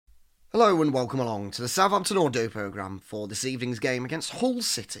Hello and welcome along to the Southampton audio programme for this evening's game against Hull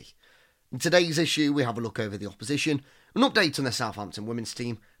City. In today's issue we have a look over the opposition, an update on the Southampton women's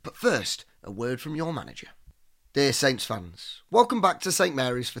team, but first, a word from your manager. Dear Saints fans, welcome back to St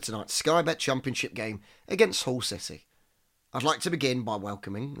Mary's for tonight's Sky Bet Championship game against Hull City. I'd like to begin by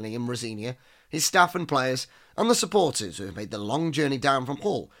welcoming Liam Rosinia, his staff and players, and the supporters who have made the long journey down from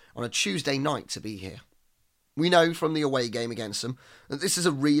Hull on a Tuesday night to be here. We know from the away game against them that this is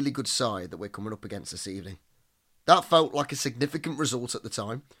a really good side that we're coming up against this evening. That felt like a significant result at the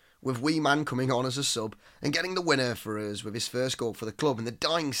time, with Wee Man coming on as a sub and getting the winner for us with his first goal for the club in the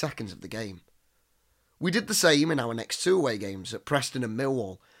dying seconds of the game. We did the same in our next two away games at Preston and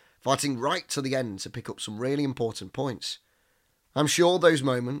Millwall, fighting right to the end to pick up some really important points. I'm sure those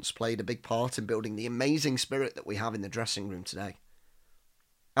moments played a big part in building the amazing spirit that we have in the dressing room today.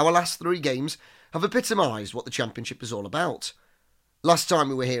 Our last three games have epitomised what the Championship is all about. Last time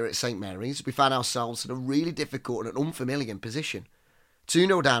we were here at St Mary's, we found ourselves in a really difficult and unfamiliar position.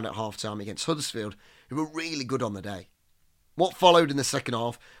 2-0 down at half-time against Huddersfield, who were really good on the day. What followed in the second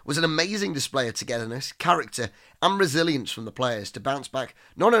half was an amazing display of togetherness, character and resilience from the players to bounce back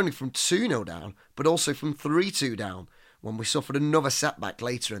not only from 2-0 down, but also from 3-2 down when we suffered another setback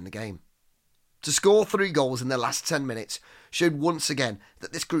later in the game. To score 3 goals in the last 10 minutes showed once again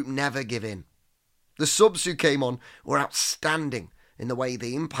that this group never give in. The subs who came on were outstanding in the way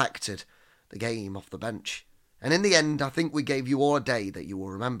they impacted the game off the bench. And in the end, I think we gave you all a day that you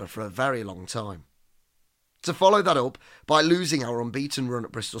will remember for a very long time. To follow that up by losing our unbeaten run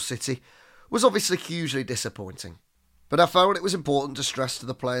at Bristol City was obviously hugely disappointing. But I felt it was important to stress to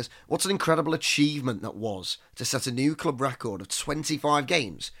the players what an incredible achievement that was to set a new club record of 25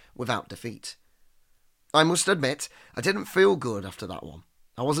 games without defeat. I must admit, I didn't feel good after that one.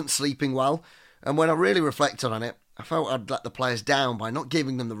 I wasn't sleeping well, and when I really reflected on it, I felt I'd let the players down by not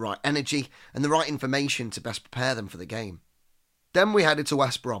giving them the right energy and the right information to best prepare them for the game. Then we headed to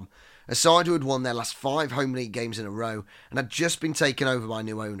West Brom, a side who had won their last 5 home league games in a row and had just been taken over by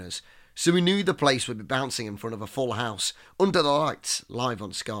new owners, so we knew the place would be bouncing in front of a full house, under the lights, live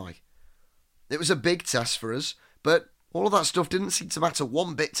on Sky. It was a big test for us, but all of that stuff didn't seem to matter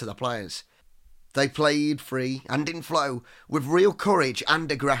one bit to the players. They played free and in flow, with real courage and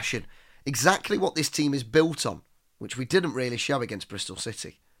aggression, exactly what this team is built on, which we didn't really show against Bristol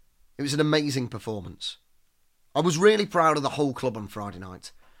City. It was an amazing performance. I was really proud of the whole club on Friday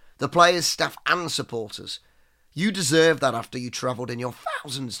night. The players, staff and supporters. You deserve that after you travelled in your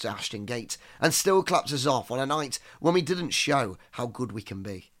thousands to Ashton Gate and still clapped us off on a night when we didn't show how good we can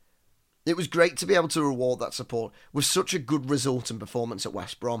be. It was great to be able to reward that support with such a good result and performance at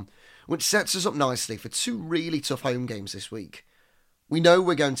West Brom, which sets us up nicely for 2 really tough home games this week. We know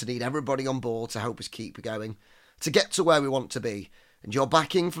we're going to need everybody on board to help us keep going, to get to where we want to be, and your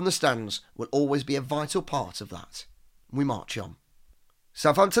backing from the stands will always be a vital part of that. We march on.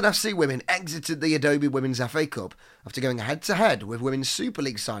 Southampton FC women exited the Adobe Women's FA Cup after going head-to-head with Women's Super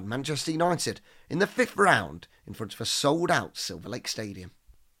League side Manchester United in the 5th round in front of a sold-out Silver Lake Stadium.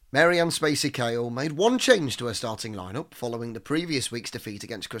 Mary-Ann Spacey-Cale made one change to her starting lineup following the previous week's defeat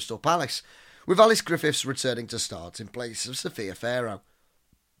against Crystal Palace, with Alice Griffiths returning to start in place of Sophia Farrow.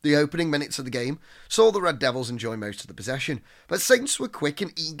 The opening minutes of the game saw the Red Devils enjoy most of the possession, but Saints were quick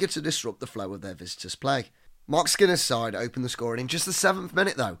and eager to disrupt the flow of their visitors' play. Mark Skinner's side opened the scoring in just the 7th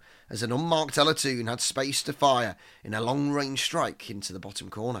minute though, as an unmarked Ella Toon had space to fire in a long-range strike into the bottom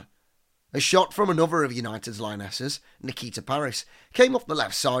corner. A shot from another of United's lionesses, Nikita Paris, came off the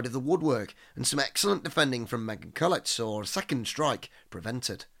left side of the woodwork, and some excellent defending from Megan Collett saw a second strike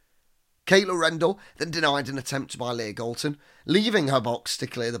prevented. Kayla Rendell then denied an attempt by Leah Galton, leaving her box to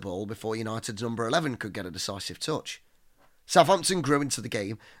clear the ball before United's number 11 could get a decisive touch. Southampton grew into the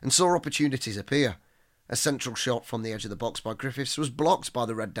game and saw opportunities appear. A central shot from the edge of the box by Griffiths was blocked by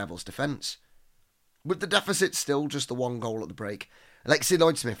the Red Devils' defence. With the deficit still just the 1 goal at the break, Alexi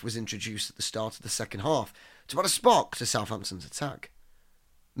Lloyd-Smith was introduced at the start of the second half to add a spark to Southampton's attack.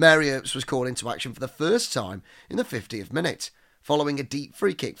 Mary Earps was called into action for the first time in the 50th minute, following a deep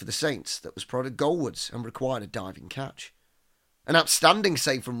free kick for the Saints that was prodded goalwards and required a diving catch. An outstanding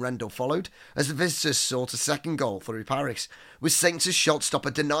save from Rendell followed as the visitors sought a second goal through Paris, with Saints' shot stopper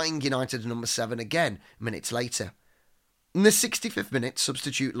denying United number 7 again minutes later. In the 65th minute,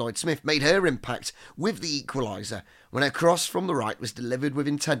 substitute Lloyd-Smith made her impact with the equaliser when a cross from the right was delivered with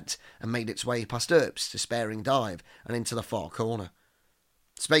intent and made its way past Earps to sparing dive and into the far corner.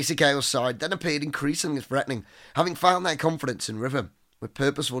 Spacey-Cale's side then appeared increasingly threatening, having found their confidence and rhythm, with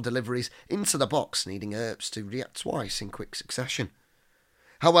purposeful deliveries into the box needing Earps to react twice in quick succession.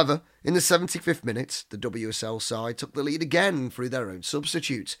 However, in the 75th minute, the WSL side took the lead again through their own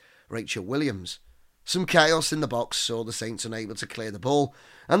substitute, Rachel Williams. Some chaos in the box saw the Saints unable to clear the ball,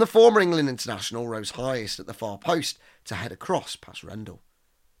 and the former England international rose highest at the far post to head across past Rendell.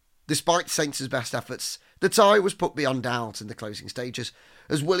 Despite Saints' best efforts, the tie was put beyond doubt in the closing stages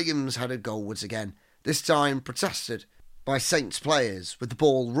as Williams headed goalwards again, this time protested by Saints players with the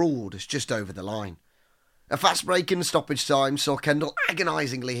ball ruled as just over the line. A fast break in stoppage time saw Kendall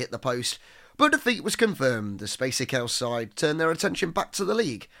agonisingly hit the post, but defeat was confirmed as Spacey Cale's side turned their attention back to the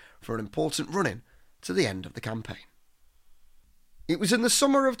league for an important run-in to the end of the campaign. It was in the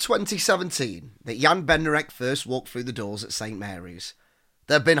summer of 2017 that Jan Bednarek first walked through the doors at St Mary's.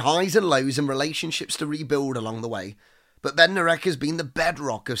 There have been highs and lows and relationships to rebuild along the way, but Bednarek has been the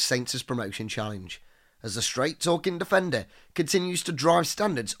bedrock of Saints' promotion challenge, as the straight-talking defender continues to drive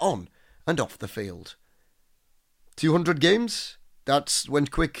standards on and off the field. 200 games? That's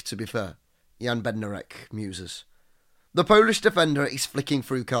went quick, to be fair, Jan Bednarek muses. The Polish defender is flicking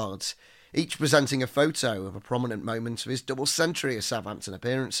through cards, each presenting a photo of a prominent moment of his double century of Southampton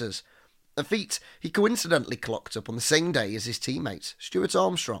appearances, a feat he coincidentally clocked up on the same day as his teammate, Stuart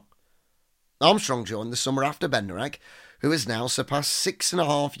Armstrong. Armstrong joined the summer after Bednarek, who has now surpassed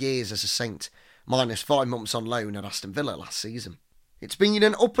 6.5 years as a Saint, minus 5 months on loan at Aston Villa last season. It's been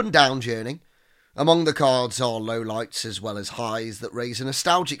an up and down journey. Among the cards are lowlights as well as highs that raise a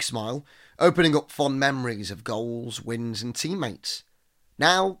nostalgic smile, opening up fond memories of goals, wins and teammates.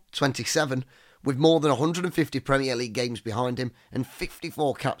 Now, 27, with more than 150 Premier League games behind him and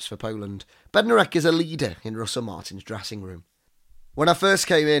 54 caps for Poland, Bednarek is a leader in Russell Martin's dressing room. When I first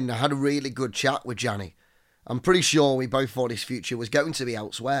came in, I had a really good chat with Gianni. I'm pretty sure we both thought his future was going to be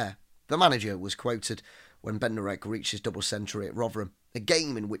elsewhere. The manager was quoted when Bednarek reached his double century at Rotherham, a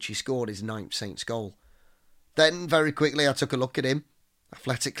game in which he scored his 9th Saints goal. Then, very quickly, I took a look at him.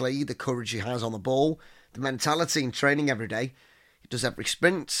 Athletically, the courage he has on the ball, the mentality in training every day. He does every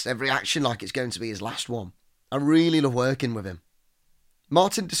sprint, every action like it's going to be his last one. I really love working with him.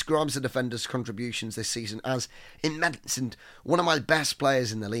 Martin describes the defender's contributions this season as immense and one of my best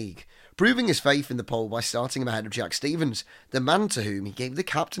players in the league, proving his faith in the poll by starting him ahead of Jack Stevens, the man to whom he gave the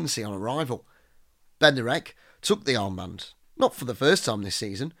captaincy on arrival. Bednarek took the armband, not for the first time this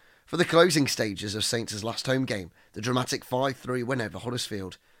season, for the closing stages of Saints' last home game, the dramatic 5-3 win over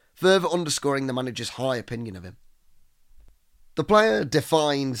Huddersfield, further underscoring the manager's high opinion of him. The player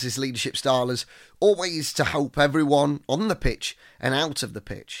defines his leadership style as always to help everyone on the pitch and out of the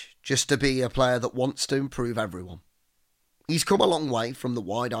pitch, just to be a player that wants to improve everyone. He's come a long way from the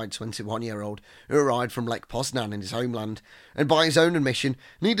wide-eyed 21-year-old who arrived from Lech Poznan in his homeland and by his own admission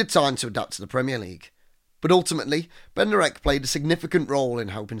needed time to adapt to the Premier League. But ultimately, Bednarek played a significant role in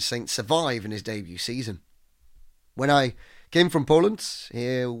helping Saints survive in his debut season. When I came from Poland,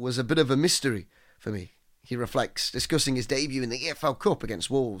 it was a bit of a mystery for me. He reflects, discussing his debut in the EFL Cup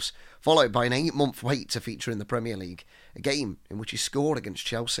against Wolves, followed by an 8-month wait to feature in the Premier League, a game in which he scored against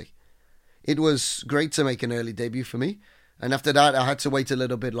Chelsea. It was great to make an early debut for me, and after that I had to wait a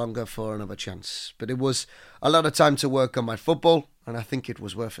little bit longer for another chance. But it was a lot of time to work on my football, and I think it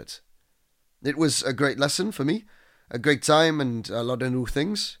was worth it. It was a great lesson for me, a great time and a lot of new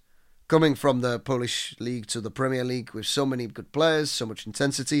things. Coming from the Polish League to the Premier League with so many good players, so much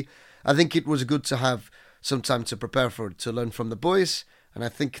intensity, I think it was good to have some time to prepare for it, to learn from the boys, and I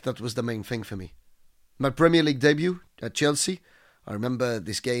think that was the main thing for me. My Premier League debut at Chelsea, I remember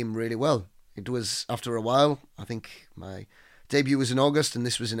this game really well. It was after a while. I think my debut was in August and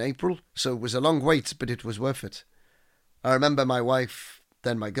this was in April, so it was a long wait, but it was worth it. I remember my wife,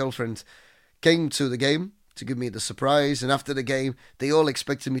 then my girlfriend, came to the game to give me the surprise, and after the game, they all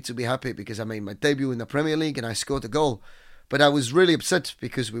expected me to be happy because I made my debut in the Premier League and I scored a goal. But I was really upset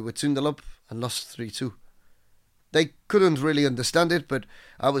because we were 2-0 up and lost 3-2. They couldn't really understand it, but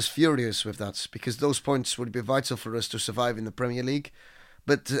I was furious with that because those points would be vital for us to survive in the Premier League.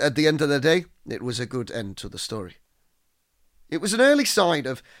 But at the end of the day, it was a good end to the story. It was an early sign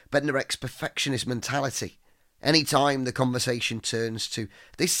of Bednarek's perfectionist mentality. Any time the conversation turns to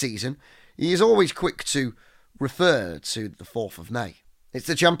this season, he is always quick to refer to the 4th of May. It's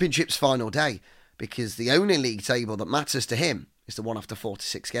the Championship's final day because the only league table that matters to him is the one after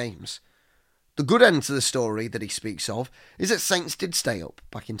 46 games. The good end to the story that he speaks of is that Saints did stay up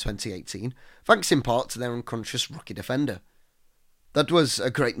back in 2018, thanks in part to their unconscious rookie defender. That was a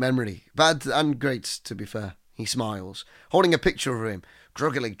great memory, bad and great to be fair. He smiles, holding a picture of him,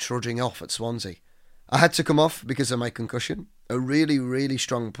 groggily trudging off at Swansea. I had to come off because of my concussion, a really, really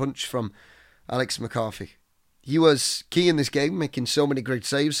strong punch from Alex McCarthy. He was key in this game, making so many great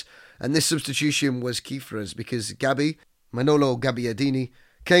saves, and this substitution was key for us because Manolo Gabbiadini,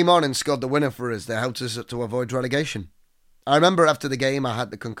 came on and scored the winner for us that helped us to avoid relegation. I remember after the game I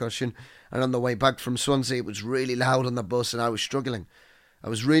had the concussion, and on the way back from Swansea it was really loud on the bus and I was struggling. I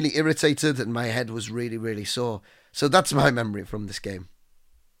was really irritated and my head was really, really sore. So that's my memory from this game.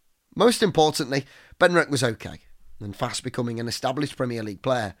 Most importantly, Bednarek was okay, and fast becoming an established Premier League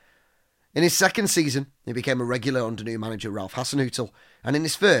player. In his second season, he became a regular under new manager Ralph Hasenhüttl, and in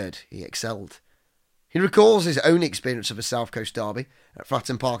his third, he excelled. He recalls his own experience of a South Coast derby at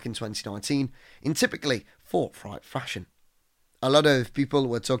Fratton Park in 2019 in typically forthright fashion. A lot of people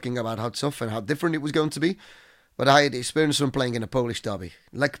were talking about how tough and how different it was going to be, but I had experience from playing in a Polish derby,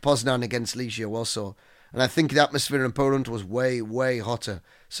 Lech Poznan against Legia Warsaw, and I think the atmosphere in Poland was way, way hotter,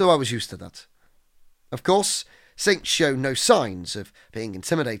 so I was used to that. Of course, Saints showed no signs of being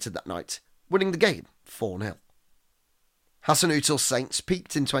intimidated that night, winning the game 4-0. Hasenhüttl's Saints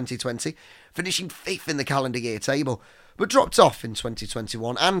peaked in 2020, finishing 5th in the calendar year table, but dropped off in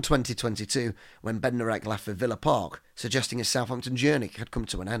 2021 and 2022 when Bednarek left for Villa Park, suggesting his Southampton journey had come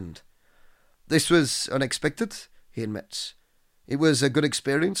to an end. This was unexpected, he admits. It was a good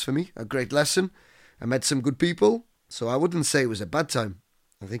experience for me, a great lesson. I met some good people, so I wouldn't say it was a bad time.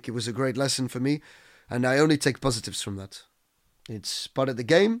 I think it was a great lesson for me, and I only take positives from that. It's part of the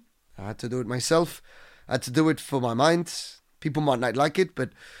game. I had to do it myself. I had to do it for my mind. People might not like it,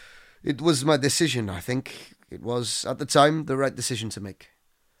 but it was my decision, I think. It was, at the time, the right decision to make.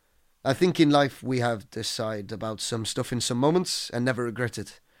 I think in life we have to decide about some stuff in some moments and never regret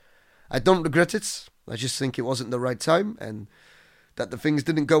it. I don't regret it. I just think it wasn't the right time and that the things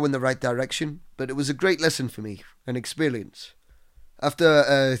didn't go in the right direction, but it was a great lesson for me, an experience. After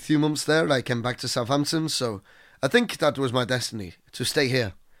a few months there, I came back to Southampton, so I think that was my destiny, to stay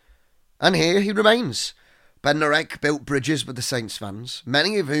here. And here he remains. Bednarek built bridges with the Saints fans,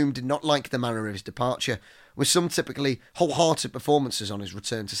 many of whom did not like the manner of his departure, with some typically wholehearted performances on his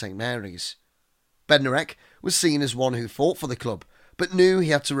return to St Mary's. Bednarek was seen as one who fought for the club, but knew he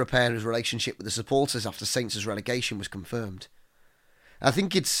had to repair his relationship with the supporters after Saints' relegation was confirmed. I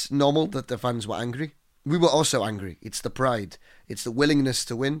think it's normal that the fans were angry. We were also angry. It's the pride. It's the willingness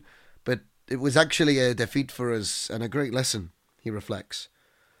to win. But it was actually a defeat for us and a great lesson, he reflects.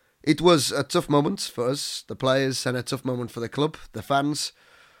 It was a tough moment for us, the players, and a tough moment for the club, the fans.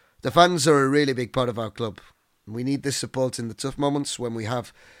 The fans are a really big part of our club. We need this support in the tough moments, when we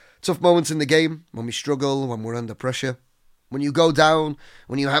have tough moments in the game, when we struggle, when we're under pressure. When you go down,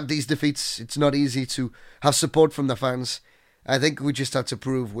 when you have these defeats, it's not easy to have support from the fans. I think we just have to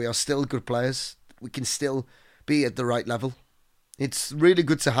prove we are still good players. We can still be at the right level. It's really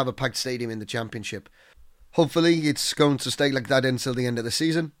good to have a packed stadium in the Championship. Hopefully it's going to stay like that until the end of the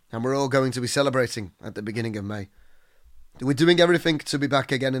season, and we're all going to be celebrating at the beginning of May. We're doing everything to be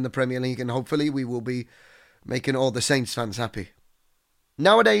back again in the Premier League, and hopefully we will be making all the Saints fans happy.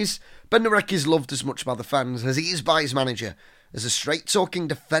 Nowadays, Bednarek is loved as much by the fans as he is by his manager, as a straight-talking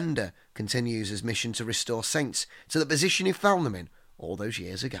defender continues his mission to restore Saints to the position he found them in all those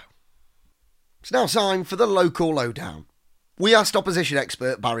years ago. It's now time for the local lowdown. We asked opposition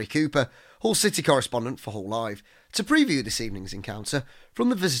expert Barry Cooper, Hull City correspondent for Hull Live, to preview this evening's encounter from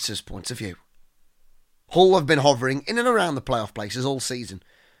the visitors' point of view. Hull have been hovering in and around the playoff places all season.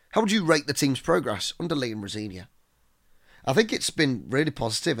 How would you rate the team's progress under Liam Rosenior? I think it's been really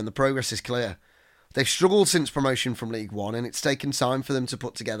positive and the progress is clear. They've struggled since promotion from League One, and it's taken time for them to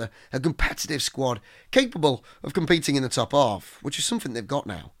put together a competitive squad capable of competing in the top half, which is something they've got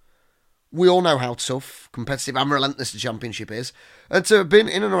now. We all know how tough, competitive and relentless the Championship is, and to have been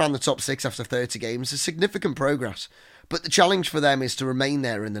in and around the top 6 after 30 games is significant progress, but the challenge for them is to remain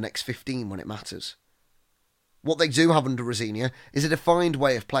there in the next 15 when it matters. What they do have under Rosenior is a defined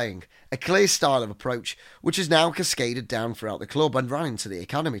way of playing, a clear style of approach, which is now cascaded down throughout the club and ran into the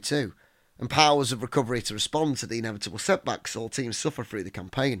academy too, and powers of recovery to respond to the inevitable setbacks all teams suffer through the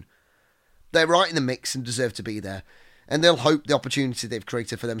campaign. They're right in the mix and deserve to be there, and they'll hope the opportunity they've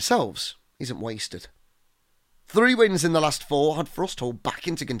created for themselves isn't wasted. 3 wins in the last 4 had thrust Hull back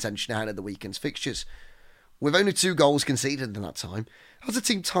into contention ahead of the weekend's fixtures. With only 2 goals conceded in that time, has the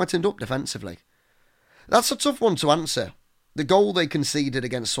team tightened up defensively? That's a tough one to answer. The goal they conceded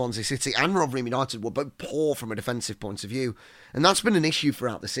against Swansea City and Rotherham United were both poor from a defensive point of view, and that's been an issue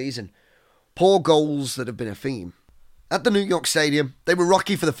throughout the season. Poor goals that have been a theme. At the New York Stadium, they were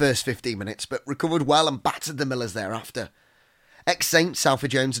rocky for the first 15 minutes, but recovered well and battered the Millers thereafter. Ex-Saints Alfie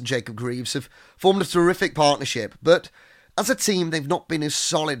Jones and Jacob Greaves have formed a terrific partnership, but as a team they've not been as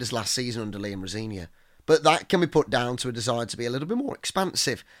solid as last season under Liam Rosenior. But that can be put down to a desire to be a little bit more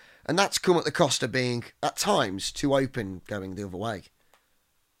expansive, and that's come at the cost of being, at times, too open going the other way.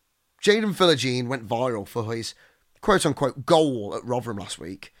 Jaden Philogene went viral for his quote-unquote goal at Rotherham last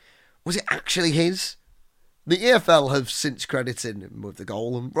week. Was it actually his? The EFL have since credited him with the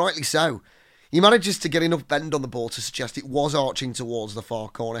goal, and rightly so. He manages to get enough bend on the ball to suggest it was arching towards the far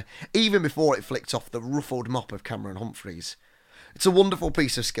corner, even before it flicked off the ruffled mop of Cameron Humphreys. It's a wonderful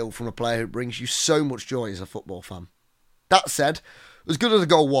piece of skill from a player who brings you so much joy as a football fan. That said, as good as the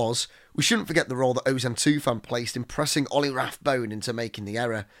goal was, we shouldn't forget the role that Ozan Tufan placed in pressing Ollie Rathbone into making the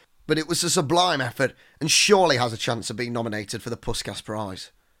error, but it was a sublime effort and surely has a chance of being nominated for the Puskas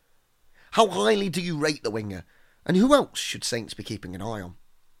Prize. How highly do you rate the winger, and who else should Saints be keeping an eye on?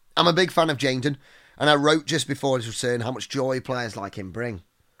 I'm a big fan of Jadon, and I wrote just before his return how much joy players like him bring.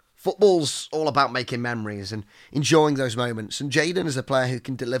 Football's all about making memories and enjoying those moments, and Jadon is a player who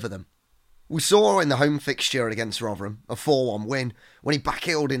can deliver them. We saw in the home fixture against Rotherham, a 4-1 win, when he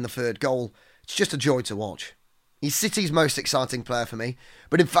backheeled in the third goal. It's just a joy to watch. He's City's most exciting player for me,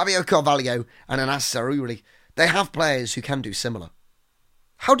 but in Fabio Carvalho and Anas Saruri, they have players who can do similar.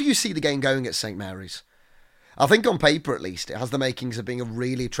 How do you see the game going at St Mary's? I think on paper at least, it has the makings of being a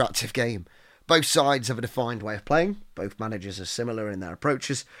really attractive game. Both sides have a defined way of playing, both managers are similar in their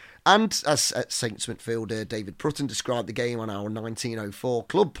approaches, and as Saints midfielder David Prutton described the game on our 1904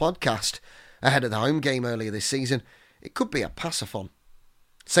 Club podcast ahead of the home game earlier this season, it could be a pass-a-thon.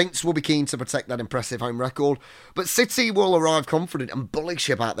 Saints will be keen to protect that impressive home record, but City will arrive confident and bullish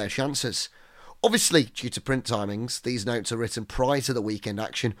about their chances. Obviously, due to print timings, these notes are written prior to the weekend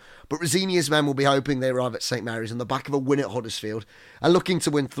action, but Rosinia's men will be hoping they arrive at St Mary's on the back of a win at Huddersfield and looking to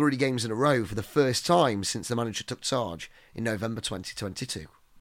win 3 games in a row for the first time since the manager took charge in November 2022.